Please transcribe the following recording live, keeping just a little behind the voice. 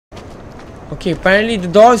Okay, apparently the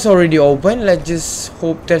door is already open. Let's just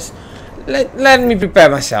hope there's... Let me prepare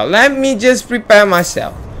myself. Let me just prepare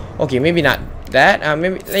myself. Okay, maybe not that.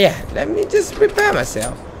 Maybe... Yeah, let me just prepare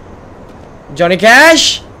myself. Johnny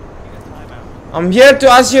Cash? I'm here to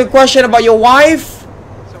ask you a question about your wife.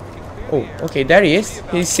 Oh, okay, there he is.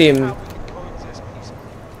 He seemed...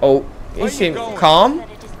 Oh, he seemed calm.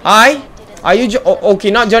 Hi? Are you...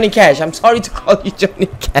 okay, not Johnny Cash. I'm sorry to call you Johnny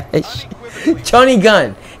Cash. Johnny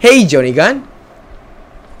Gunn. Hey, Johnny Gunn.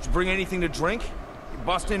 Did you bring anything to drink? You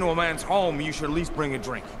bust into a man's home, you should at least bring a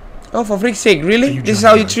drink. Oh, for freak's sake, really? This is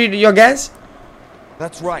how you treat your guests?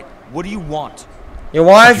 That's right. What do you want? Your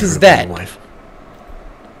wife is dead.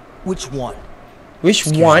 Which one? Which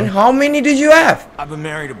one? How many did you have? I've been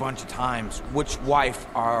married a bunch of times. Which wife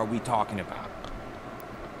are we talking about?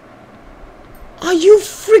 Are you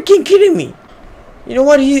freaking kidding me? You know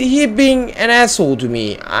what? He being an asshole to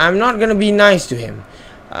me. I'm not gonna be nice to him.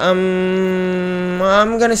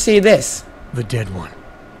 I'm gonna say this. The dead one.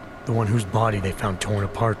 The one whose body they found torn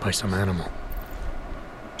apart by some animal.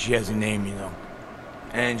 She has a name, you know.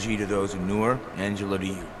 Angie to those who knew her, Angela to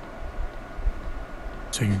you.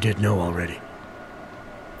 So you did know already?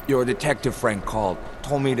 Your detective friend called,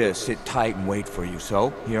 told me to sit tight and wait for you,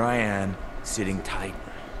 so here I am, sitting tight,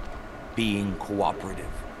 being cooperative.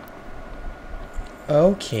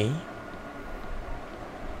 Okay.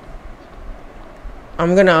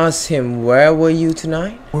 I'm gonna ask him, where were you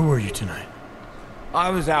tonight? Where were you tonight? I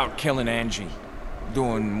was out killing Angie,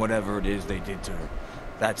 doing whatever it is they did to her.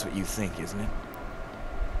 That's what you think, isn't it?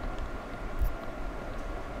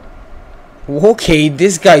 Okay,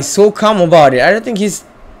 this guy's so calm about it. I don't think he's...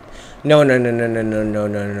 No.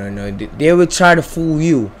 They will try to fool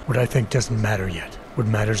you. What I think doesn't matter yet. What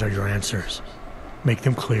matters are your answers. Make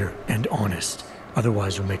them clear and honest.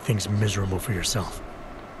 Otherwise, you'll make things miserable for yourself.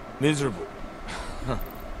 Miserable?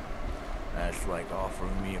 That's like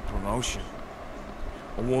offering me a promotion.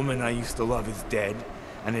 A woman I used to love is dead,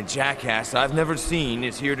 and a jackass I've never seen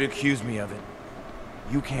is here to accuse me of it.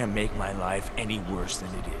 You can't make my life any worse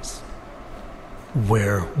than it is.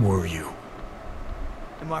 Where were you?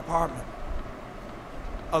 In my apartment.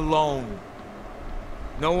 Alone.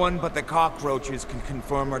 No one but the cockroaches can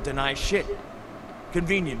confirm or deny shit.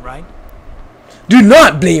 Convenient, right? Do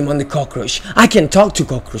not blame on the cockroach. I can talk to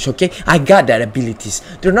cockroach, okay? I got that abilities.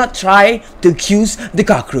 Do not try to accuse the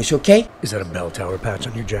cockroach, okay? Is that a bell tower patch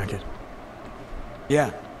on your jacket?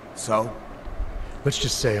 Yeah, so? Let's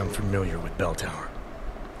just say I'm familiar with bell tower.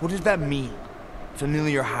 What does that mean?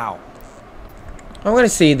 Familiar how? I'm gonna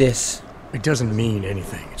say this. It doesn't mean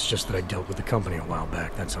anything. It's just that I dealt with the company a while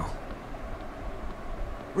back, that's all.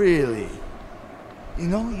 Really? You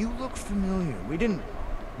know, you look familiar. We didn't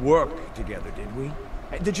work together, did we?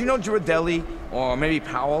 Did you know Girardelli? Or maybe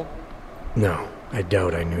Powell? No, I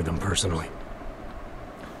doubt I knew them personally.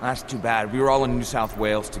 That's too bad. We were all in New South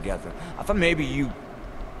Wales together. I thought maybe you...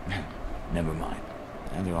 Never mind.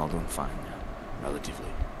 And they're all doing fine now. Relatively.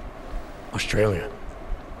 Australia.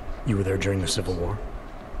 You were there during the Civil War?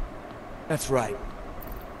 That's right.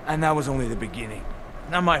 And that was only the beginning.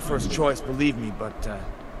 Not my first choice, believe me, but,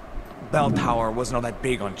 Bell Tower wasn't all that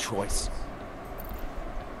big on choice.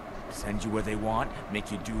 Send you where they want,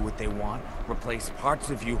 make you do what they want, replace parts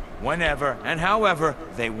of you whenever and however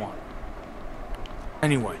they want.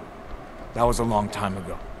 Anyway, that was a long time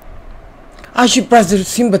ago. I should press the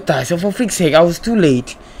sympathize, for freak's sake, I was too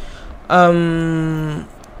late. You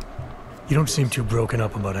don't seem too broken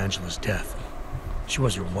up about Angela's death. She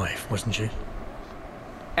was your wife, wasn't she?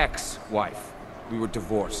 Ex-wife. We were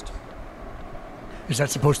divorced. Is that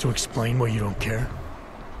supposed to explain why you don't care?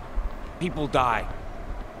 People die.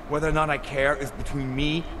 Whether or not I care is between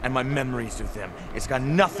me and my memories of them. It's got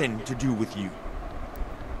nothing to do with you.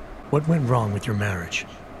 What went wrong with your marriage?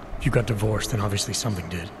 If you got divorced, then obviously something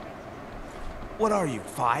did. What are you,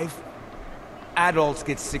 5? Adults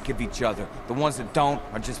get sick of each other. The ones that don't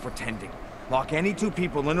are just pretending. Lock any two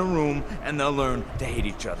people in a room and they'll learn to hate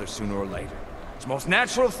each other sooner or later. It's the most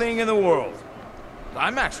natural thing in the world.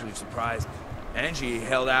 I'm actually surprised Angie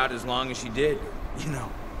held out as long as she did. You know,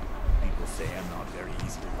 people say I'm not very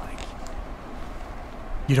easy to like.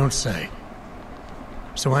 You don't say.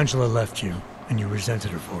 So Angela left you, and you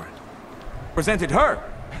resented her for it. Resented her?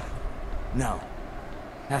 No.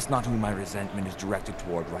 That's not who my resentment is directed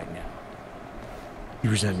toward right now. You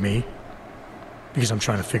resent me? Because I'm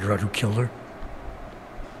trying to figure out who killed her?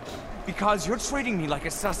 Because you're treating me like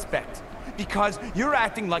a suspect. Because you're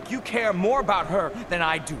acting like you care more about her than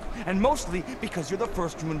I do. And mostly because you're the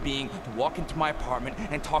first human being to walk into my apartment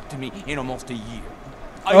and talk to me in almost a year.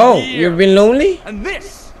 A year. You've been lonely? And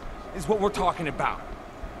this is what we're talking about.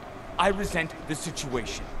 I resent the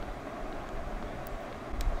situation.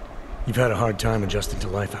 You've had a hard time adjusting to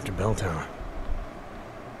life after Bell Tower.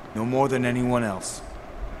 No more than anyone else.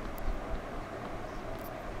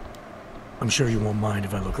 I'm sure you won't mind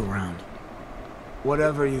if I look around.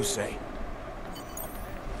 Whatever you say.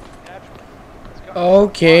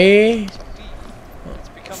 Okay.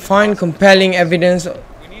 Find compelling evidence.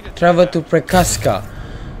 Travel to Prekaska.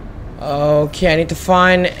 Okay, I need to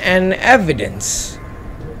find an evidence.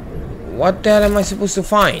 What the hell am I supposed to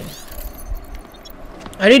find?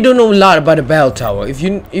 I really don't know a lot about the Bell Tower. If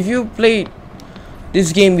you played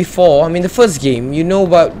this game before, I mean the first game, you know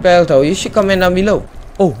about Bell Tower, you should comment down below.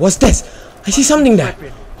 Oh, what's this? I see something there.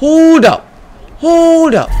 Hold up.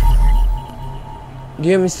 Hold up.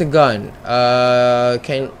 Dear Mr. Gunn,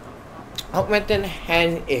 can augmented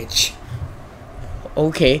hand itch.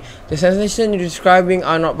 Okay, the sensation you're describing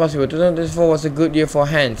are not possible. 2024 was a good year for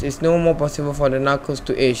hands. It's no more possible for the knuckles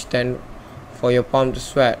to itch than for your palm to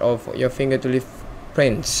sweat or for your finger to leave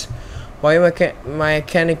prints. While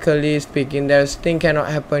mechanically speaking, this thing cannot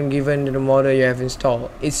happen given the model you have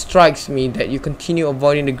installed. It strikes me that you continue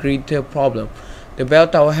avoiding the greater problem. The Bell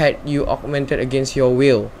Tower had you augmented against your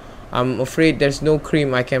will. I'm afraid there's no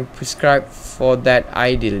cream I can prescribe for that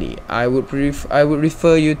ideally. I would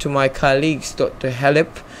refer you to my colleagues, Dr.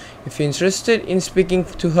 Hallep. If you're interested in speaking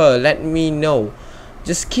to her, let me know.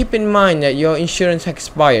 Just keep in mind that your insurance has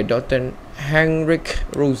expired, Dr. Henrik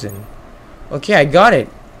Rosen. Okay, I got it.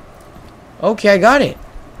 Okay, I got it.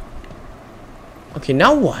 Okay,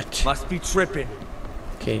 now what? Must be tripping.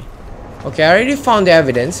 Okay. Okay, I already found the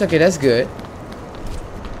evidence. Okay, that's good.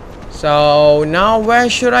 So now where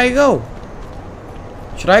should I go?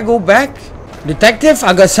 Should I go back? Detective,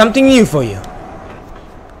 I got something new for you.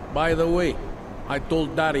 By the way, I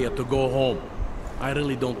told Daria to go home. I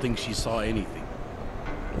really don't think she saw anything.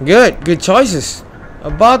 Good, good choices.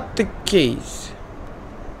 About the case.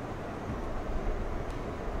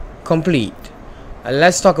 Complete.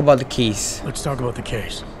 Let's talk about the case. Let's talk about the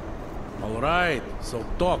case. Alright, so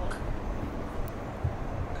talk.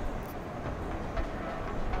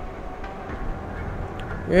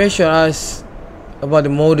 Maybe I should ask about the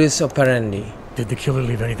modus operandi. Did the killer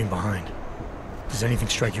leave anything behind? Does anything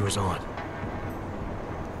strike you as odd?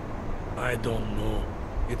 I don't know.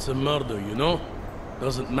 It's a murder, you know?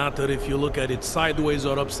 Doesn't matter if you look at it sideways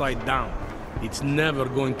or upside down. It's never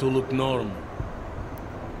going to look normal.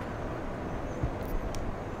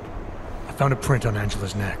 I found a print on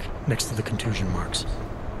Angela's neck, next to the contusion marks.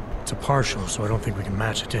 It's a partial, so I don't think we can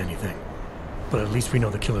match it to anything. But at least we know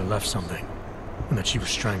the killer left something, and that she was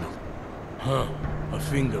strangled. Huh, a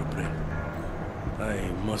fingerprint. I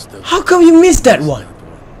must have... How come you missed that one?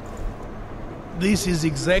 This is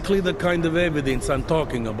exactly the kind of evidence I'm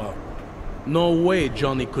talking about. No way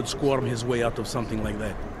Johnny could squirm his way out of something like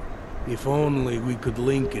that. If only we could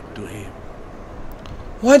link it to him.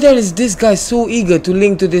 Why the hell is this guy so eager to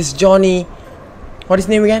link to this Johnny? What is his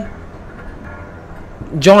name again?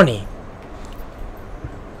 Johnny.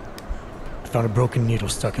 I found a broken needle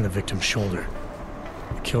stuck in the victim's shoulder.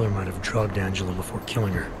 The killer might have drugged Angela before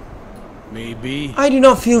killing her. Maybe. I do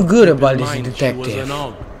not feel good about this She was detective. an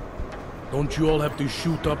og. Don't you all have to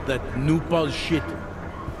shoot up that Nupal shit?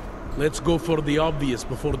 Let's go for the obvious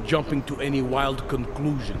before jumping to any wild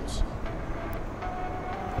conclusions.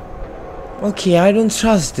 Okay, I don't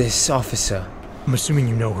trust this officer. I'm assuming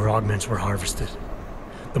you know her augments were harvested.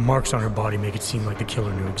 The marks on her body make it seem like the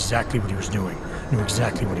killer knew exactly what he was doing, knew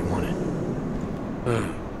exactly what he wanted.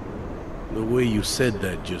 The way you said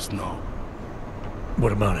that just now.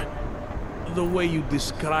 What about it? The way you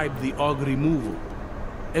described the og removal.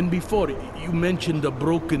 And before, you mentioned a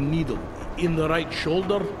broken needle in the right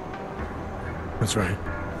shoulder. That's right.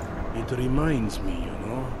 It reminds me, you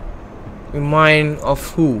know. Remind of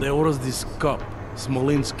who? There was this cop,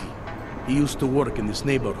 Smolinski. He used to work in this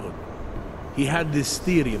neighborhood. He had this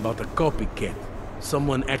theory about a copycat.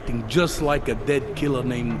 Someone acting just like a dead killer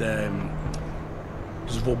named,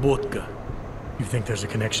 Svobotka. You think there's a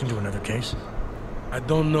connection to another case? I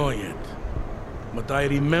don't know yet. But I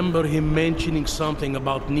remember him mentioning something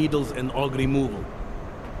about needles and og removal.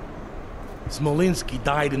 Smolinski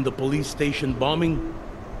died in the police station bombing.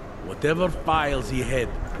 Whatever files he had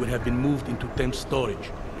would have been moved into temp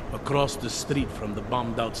storage across the street from the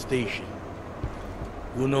bombed out station.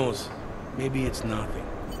 Who knows? Maybe it's nothing.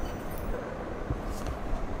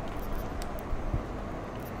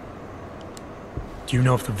 Do you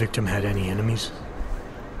know if the victim had any enemies?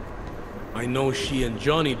 I know she and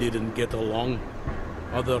Johnny didn't get along.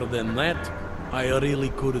 Other than that, I really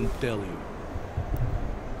couldn't tell you.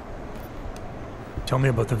 Tell me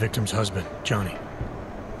about the victim's husband, Johnny.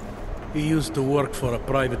 He used to work for a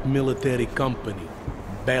private military company,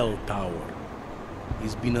 Bell Tower.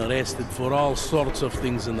 He's been arrested for all sorts of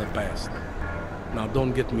things in the past. Now,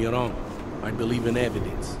 don't get me wrong. I believe in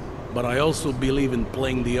evidence. But I also believe in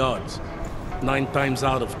playing the odds. 9 times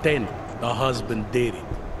out of 10, the husband did it.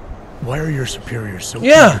 Why are your superiors so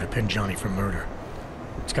eager to pin Johnny for murder?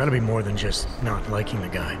 It's gotta be more than just not liking the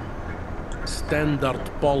guy. Standard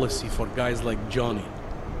policy for guys like Johnny.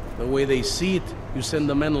 The way they see it, you send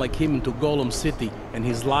a man like him into Golem City, and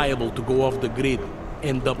he's liable to go off the grid,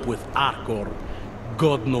 end up with Ark or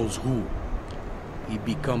God knows who. He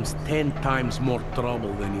becomes 10 times more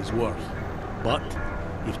trouble than he's worth. But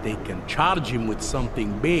if they can charge him with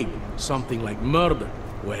something big, something like murder,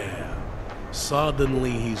 well,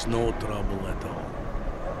 suddenly he's no trouble at all.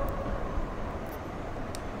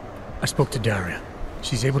 I spoke to Daria.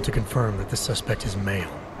 She's able to confirm that the suspect is male.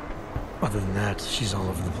 Other than that, she's all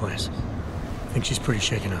over the place. I think she's pretty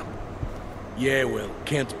shaken up. Yeah, well,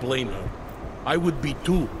 can't blame her. I would be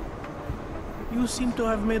too. You seem to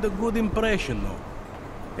have made a good impression, though.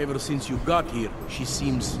 Ever since you got here, she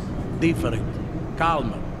seems different,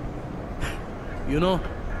 calmer. You know,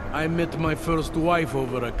 I met my first wife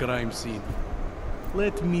over a crime scene.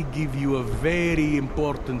 Let me give you a very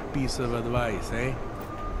important piece of advice, eh?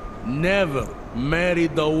 Never marry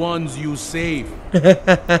the ones you save. Anything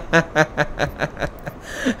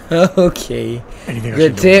Okay. I should know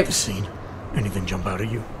Good about tips. the scene? Anything jump out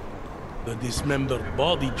at you? The dismembered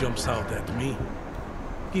body jumps out at me.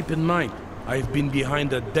 Keep in mind, I've been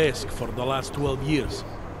behind a desk for the last 12 years.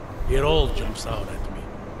 It all jumps out at me.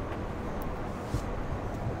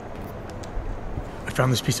 I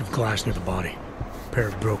found this piece of glass near the body. A pair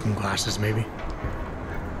of broken glasses, maybe?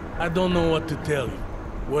 I don't know what to tell you.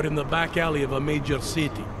 We're in the back alley of a major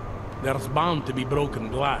city. There's bound to be broken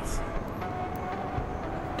glass.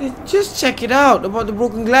 Just check it out about the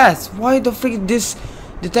broken glass. Why the freak is this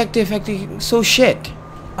detective acting so shit?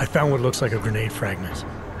 I found what looks like a grenade fragment.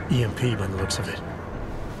 EMP by the looks of it.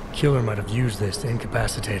 Killer might have used this to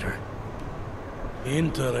incapacitate her.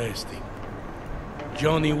 Interesting.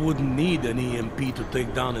 Johnny wouldn't need an EMP to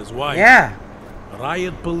take down his wife. Yeah.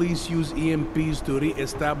 Riot police use EMPs to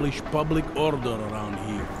re-establish public order around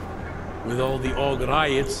here. With all the AUG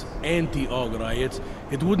riots, anti-AUG riots,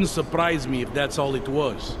 it wouldn't surprise me if that's all it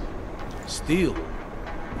was. Still,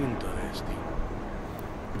 interesting.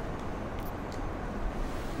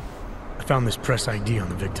 I found this press ID on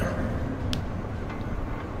the victim.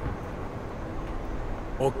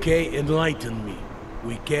 Okay, enlighten me.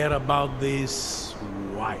 We care about this...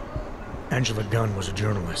 why? Angela Gunn was a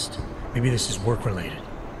journalist. Maybe this is work-related.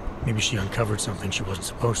 Maybe she uncovered something she wasn't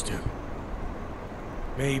supposed to.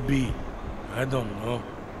 Maybe. I don't know.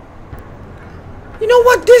 You know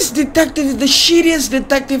what? This detective is the shittiest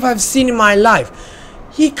detective I've seen in my life.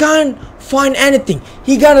 He can't find anything.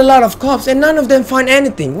 He got a lot of cops and none of them find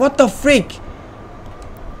anything. What the freak?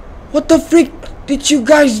 What the freak did you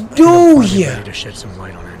guys do here? Ready to shed some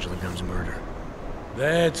light on Angela Gunn's murder.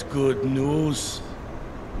 That's good news.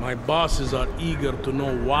 My bosses are eager to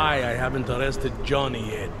know why I haven't arrested Johnny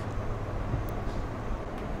yet.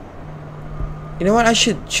 You know what? I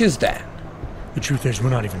should choose that. The truth is, we're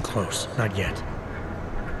not even close. Not yet.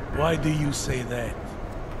 Why do you say that?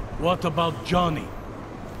 What about Johnny?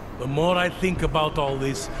 The more I think about all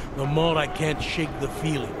this, the more I can't shake the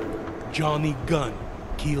feeling. Johnny Gunn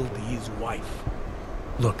killed his wife.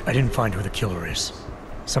 Look, I didn't find who the killer is.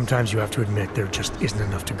 Sometimes you have to admit there just isn't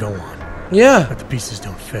enough to go on. Yeah. But the pieces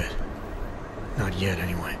don't fit. Not yet,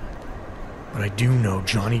 anyway. But I do know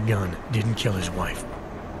Johnny Gunn didn't kill his wife.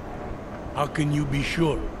 How can you be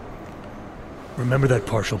sure? Remember that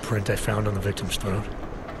partial print I found on the victim's throat?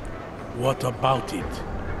 What about it?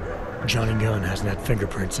 Johnny Gunn hasn't had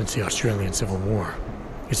fingerprints since the Australian Civil War.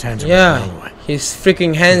 His hands are Yeah. alloy. His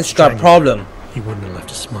freaking hands got problem. He wouldn't have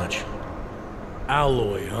left a smudge.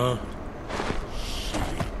 Alloy, huh? Shit.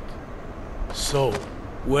 So,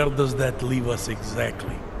 where does that leave us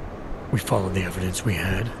exactly? We followed the evidence we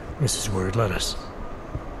had. This is where it led us.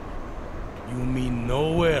 You mean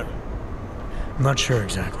nowhere? I'm not sure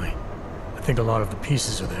exactly. I think a lot of the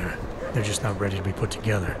pieces are there. They're just not ready to be put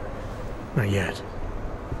together. Not yet.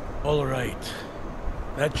 All right.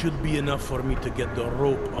 That should be enough for me to get the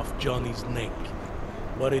rope off Johnny's neck.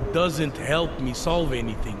 But it doesn't help me solve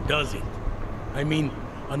anything, does it? I mean,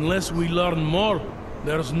 unless we learn more,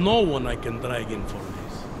 there's no one I can drag in for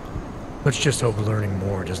this. Let's just hope learning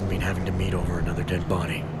more doesn't mean having to meet over another dead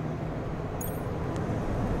body.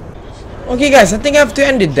 Okay guys, I think I have to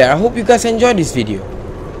end it there. I hope you guys enjoyed this video.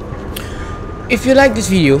 If you like this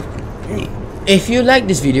video,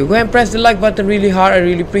 go ahead and press the like button really hard. I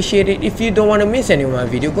really appreciate it. If you don't want to miss any of my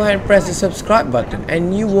video, go ahead and press the subscribe button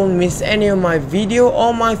and you won't miss any of my video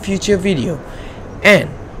or my future video. And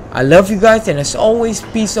I love you guys, and as always,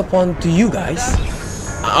 peace upon to you guys.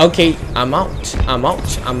 Okay, I'm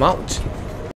out.